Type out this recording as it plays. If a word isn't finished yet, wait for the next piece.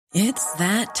It's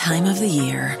that time of the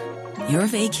year. Your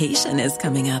vacation is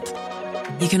coming up.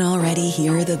 You can already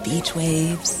hear the beach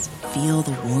waves, feel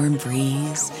the warm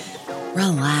breeze,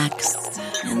 relax,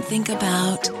 and think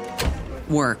about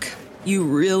work. You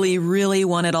really, really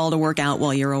want it all to work out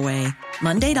while you're away.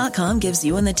 Monday.com gives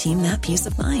you and the team that peace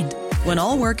of mind. When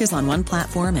all work is on one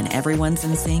platform and everyone's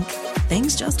in sync,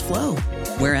 things just flow.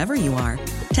 Wherever you are,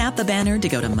 tap the banner to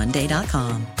go to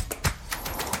Monday.com.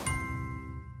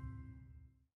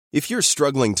 If you're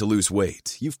struggling to lose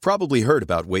weight, you've probably heard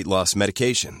about weight loss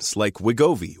medications like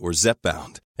Wegovy or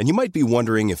Zepbound, and you might be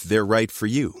wondering if they're right for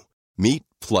you. Meet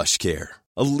PlushCare,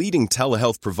 a leading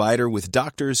telehealth provider with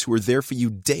doctors who are there for you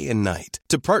day and night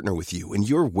to partner with you in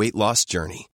your weight loss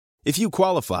journey. If you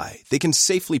qualify, they can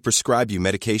safely prescribe you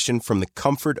medication from the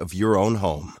comfort of your own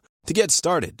home. To get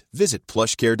started, visit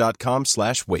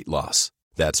plushcare.com/weight loss.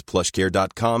 That's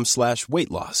plushcare.com/weight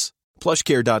loss.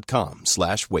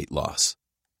 plushcare.com/weight loss.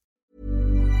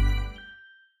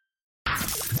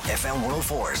 FM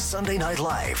 104 Sunday Night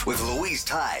Live with Louise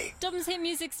Ty. Dublin's hit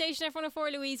music station,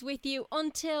 F104, Louise with you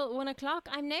until 1 o'clock.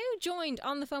 I'm now joined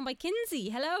on the phone by Kinsey.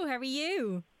 Hello, how are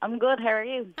you? I'm good, how are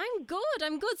you? I'm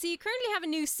good. So you currently have a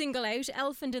new single out,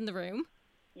 Elephant in the Room.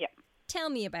 Yeah. Tell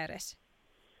me about it.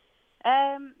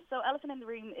 So Elephant in the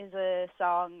Room is a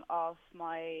song off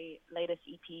my latest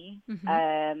EP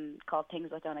called Things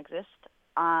That Don't Exist.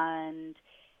 And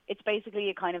it's basically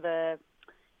a kind of a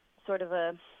sort of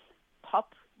a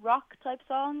pop rock type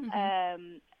song,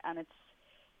 and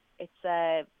it's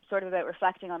sort of about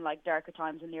reflecting on like darker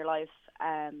times in your life,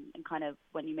 and kind of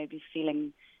when you may be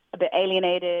feeling a bit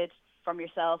alienated from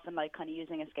yourself, and like kind of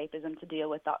using escapism to deal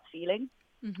with that feeling.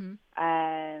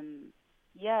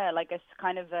 Yeah, like it's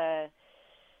kind of a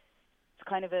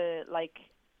like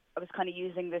I was kind of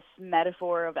using this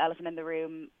metaphor of elephant in the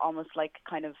room, almost like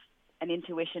kind of an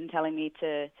intuition telling me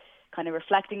to kind of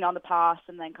reflecting on the past,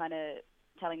 and then kind of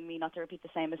telling me not to repeat the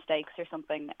same mistakes or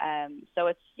something. So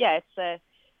it's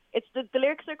the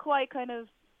lyrics are quite kind of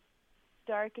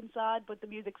dark and sad, but the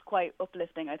music's quite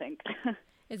uplifting, I think.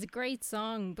 It's a great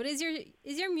song, but is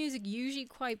your music usually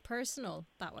quite personal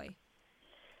that way?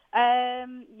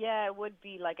 Yeah, it would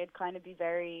be like it'd kind of be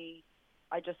very.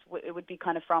 It would be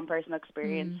kind of from personal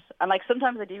experience, and like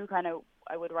sometimes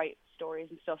I would write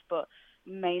stories and stuff, but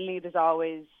mainly there's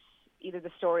always either the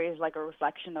story is like a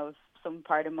reflection of some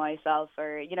part of myself,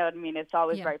 or you know what I mean. It's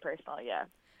always very personal, yeah.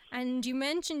 And you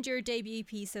mentioned your debut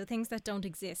EP, so Things That Don't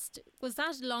Exist. Was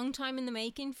that a long time in the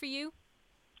making for you?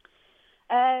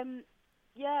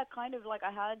 Yeah, kind of. Like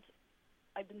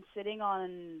I've been sitting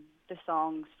on the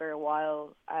songs for a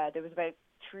while. There was about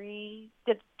three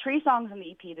songs in the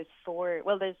EP. There's four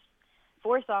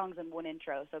songs and one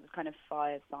intro, so it was kind of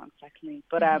 5 songs technically.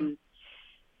 But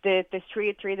there's three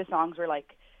of the songs were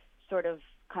like sort of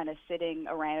kind of sitting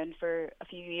around for a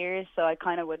few years, so I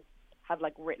kind of would have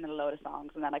like written a load of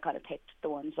songs, and then I kind of picked the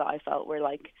ones that I felt were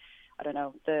like, I don't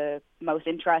know, the most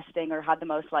interesting or had the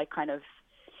most like kind of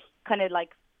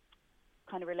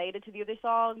related to the other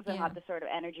songs, and had the sort of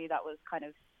energy that was kind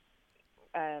of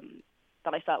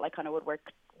that I felt like kind of would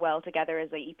work well together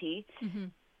as a EP.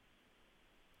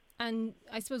 And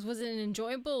I suppose, was it an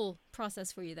enjoyable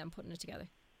process for you then, putting it together?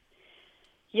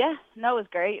 Yeah, no, it was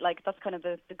great. Like that's kind of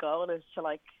the goal, is to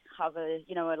like have a,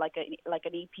 you know, like an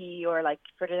EP, or like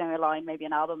further down the line maybe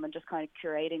an album, and just kind of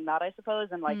curating that, I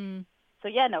suppose. And like so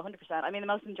yeah, no, 100%. I mean, the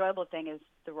most enjoyable thing is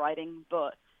the writing,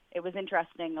 but it was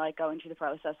interesting like going through the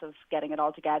process of getting it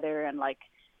all together and like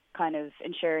kind of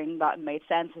ensuring that it made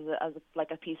sense as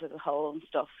a piece as a whole and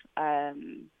stuff.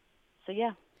 So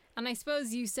yeah. And I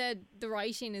suppose you said the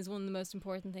writing is one of the most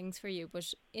important things for you,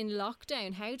 but in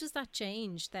lockdown, how does that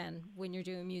change then when you're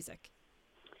doing music?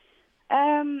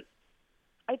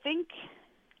 I think,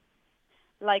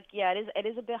 like, yeah, it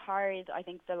is a bit hard. I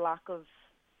think the lack of,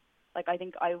 like, I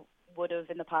think I would have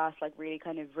in the past, like, really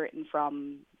kind of written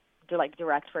from the, like,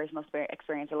 direct personal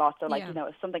experience a lot. So, like, you know,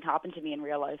 if something happened to me in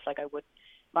real life, like, I would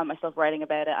find myself writing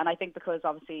about it. And I think because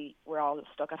obviously we're all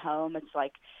stuck at home, it's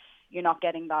like, you're not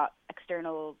getting that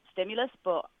external stimulus,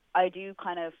 but I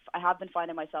have been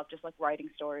finding myself just like writing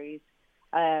stories,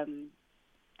 kind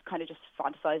of just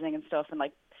fantasizing and stuff, and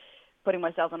like putting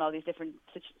myself in all these different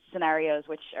scenarios,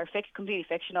 which are completely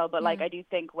fictional. But like, I do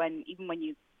think even when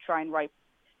you try and write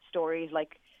stories,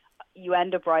 like you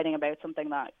end up writing about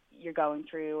something that you're going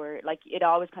through, or like it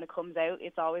always kind of comes out.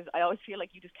 I always feel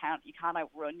like you can't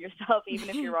outrun yourself, even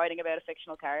if you're writing about a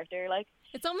fictional character. Like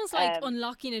it's almost like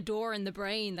unlocking a door in the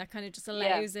brain that kind of just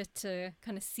allows it to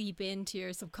kind of seep into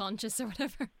your subconscious or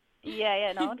whatever.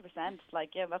 Yeah, no, 100%.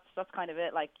 Like, yeah, that's kind of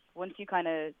it. Like once you kind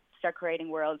of start creating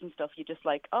worlds and stuff, you just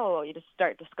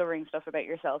start discovering stuff about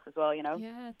yourself as well, you know?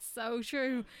 Yeah, it's so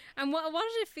true. And what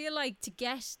did it feel like to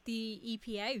get the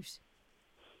EP out?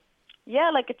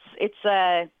 Yeah, like it's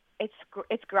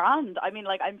grand. I mean,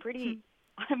 like I'm pretty,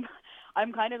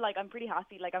 I'm kind of like, I'm pretty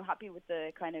happy. Like I'm happy with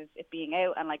the kind of it being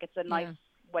out, and like it's a nice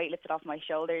weight lifted off my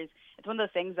shoulders. It's one of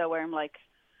those things though where I'm like,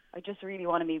 I just really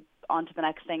want to be onto the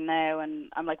next thing now, and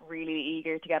I'm like really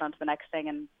eager to get onto the next thing.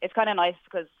 And it's kind of nice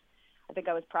because I think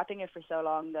I was prepping it for so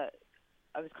long that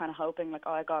I was kind of hoping like,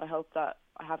 oh, I hope that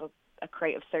I have a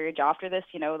creative surge after this,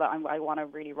 you know, that I want to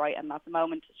really write. And at the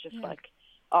moment, it's just like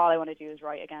all I want to do is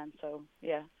write again. So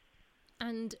yeah.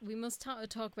 And we must talk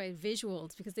about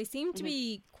visuals, because they seem to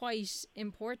be quite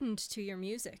important to your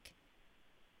music.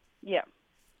 Yeah.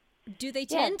 Do they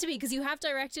tend to be? Because you have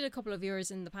directed a couple of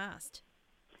yours in the past.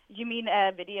 You mean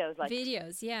videos? Like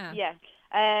videos, yeah. Yeah.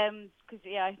 Because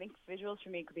I think visuals for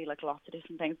me could be like lots of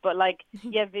different things. But like,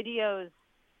 videos.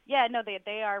 Yeah, no,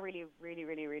 they are really, really,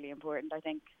 really, really important. I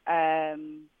think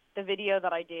the video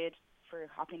that I did for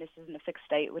 "Happiness Isn't a Fixed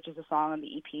State," which is a song on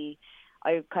the EP,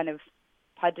 I kind of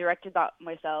had directed that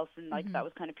myself, and like that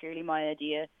was kind of purely my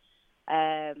idea.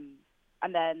 And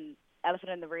then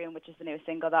 "Elephant in the Room," which is the newest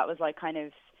single, that was like kind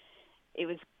of, it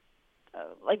was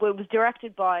it was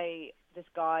directed by this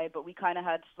guy, but we kind of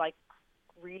had like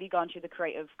really gone through the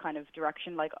creative kind of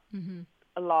direction, like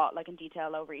a lot, like in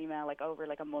detail over email, like over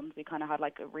like a month. We kind of had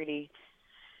like a really,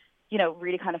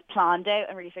 really kind of planned out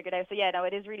and really figured out. So yeah, no,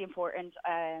 it is really important.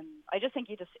 I just think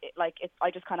I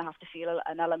just kind of have to feel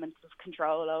an element of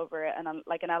control over it, and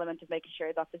like an element of making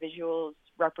sure that the visuals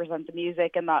represent the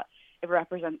music, and that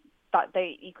that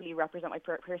they equally represent my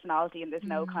personality, and there's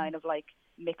no kind of like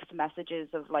mixed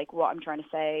messages of like what I'm trying to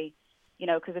say.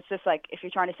 Because it's just like, if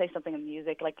you're trying to say something in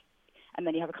music, like, and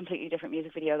then you have a completely different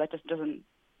music video that just doesn't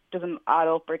add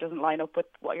up or doesn't line up with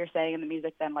what you're saying in the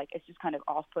music, then like it's just kind of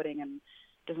off-putting and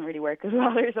doesn't really work as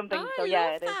well or something. Oh, I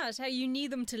love that. How you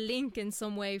need them to link in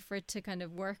some way for it to kind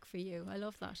of work for you. I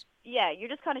love that. Yeah, you're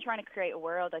just kind of trying to create a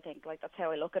world. I think like that's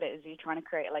how I look at it. Is you're trying to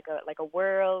create like a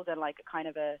world and like a kind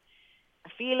of a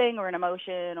feeling or an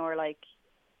emotion, or like,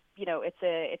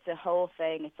 it's a whole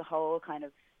thing. It's a whole kind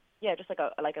of, just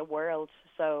like a world.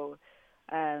 So,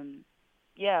 I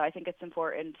think it's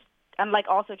important. And like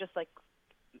also just like,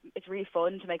 it's really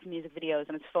fun to make music videos,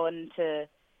 and it's fun I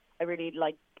really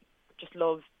like, just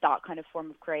love that kind of form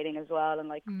of creating as well. And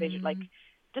like, like,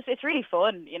 just, it's really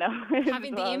fun,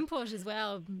 Having the input as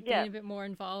well, being a bit more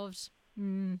involved.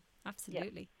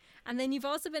 Absolutely. Yeah. And then you've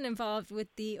also been involved with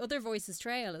the Other Voices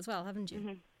Trail as well, haven't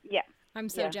you? Yeah. I'm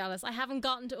so jealous. I haven't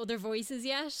gotten to Other Voices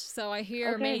yet, so I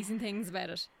hear amazing things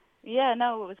about it. Yeah,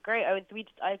 no, it was great. I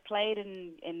played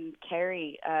in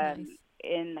Kerry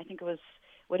in, I think would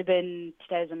have been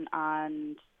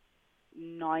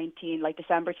 2019, like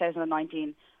December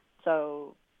 2019,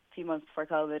 so a few months before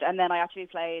COVID. And then I actually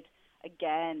played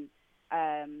again.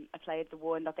 I played the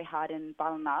one that they had in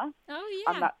Ballina. Oh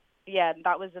yeah. And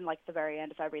that was in like the very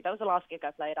end of February. That was the last gig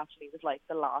I played. Actually, it was like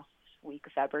the last week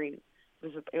of February.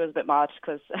 It was a bit mad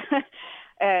because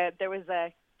there was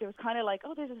kind of like,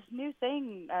 oh, there's this new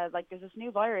thing, like there's this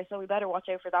new virus, so we better watch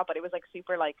out for that. But it was like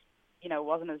super like,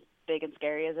 wasn't as big and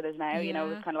scary as it is now. It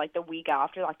was kind of like the week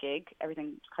after that gig,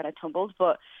 everything kind of tumbled.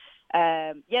 But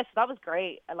so that was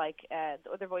great. Like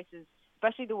the Other Voices,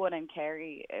 especially the one in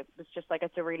Kerry, it was just like,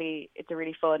 it's a really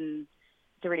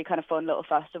kind of fun little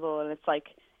festival, and it's like,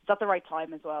 it's at the right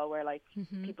time as well, where like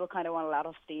people kind of want to let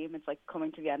off steam. It's like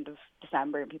coming to the end of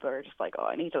December, and people are just like, oh,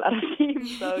 I need to let off steam.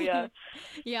 So yeah.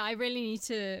 Yeah, I really need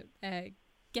to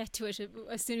get to it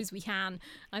as soon as we can.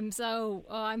 I'm so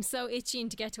itching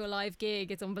to get to a live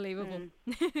gig. It's unbelievable.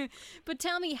 But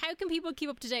tell me, how can people keep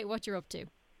up to date what you're up to?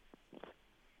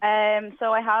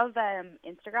 So I have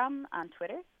Instagram and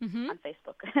Twitter and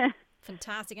Facebook.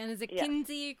 Fantastic. And is it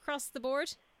Kinsey across the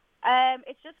board?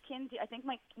 It's just Kinsey. I think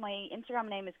my Instagram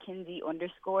name is Kinsey_.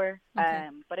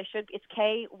 But it's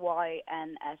KYNSY.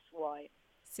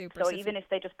 Super. So even if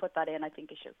they just put that in, I think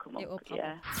it should come up.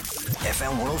 Yeah.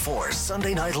 FM 104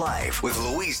 Sunday Night Live with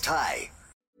Louise Ty.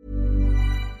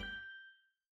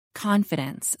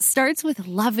 Confidence starts with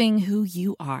loving who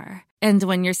you are. And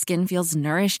when your skin feels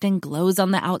nourished and glows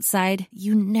on the outside,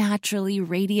 you naturally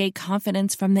radiate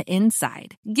confidence from the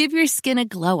inside. Give your skin a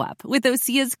glow up with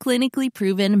Osea's clinically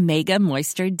proven Mega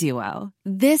Moisture Duo.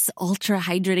 This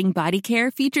ultra-hydrating body care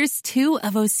features 2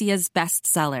 of Osea's best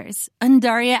sellers,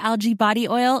 Undaria Algae Body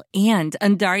Oil and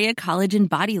Undaria Collagen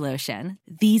Body Lotion.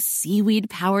 These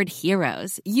seaweed-powered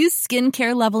heroes use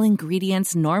skincare-level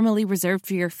ingredients normally reserved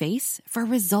for your face for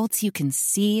results you can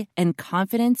see and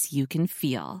confidence you can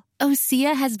feel.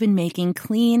 Osea has been making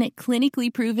clean,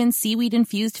 clinically proven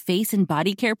seaweed-infused face and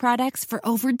body care products for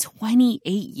over 28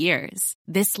 years.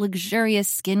 This luxurious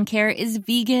skincare is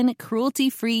vegan,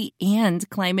 cruelty-free, and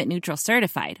climate-neutral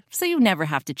certified, so you never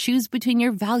have to choose between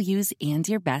your values and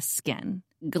your best skin.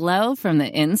 Glow from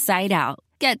the inside out.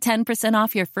 Get 10%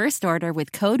 off your first order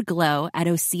with code GLOW at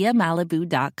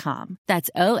OseaMalibu.com.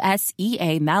 That's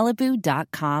OSEA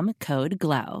Malibu.com, code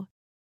GLOW.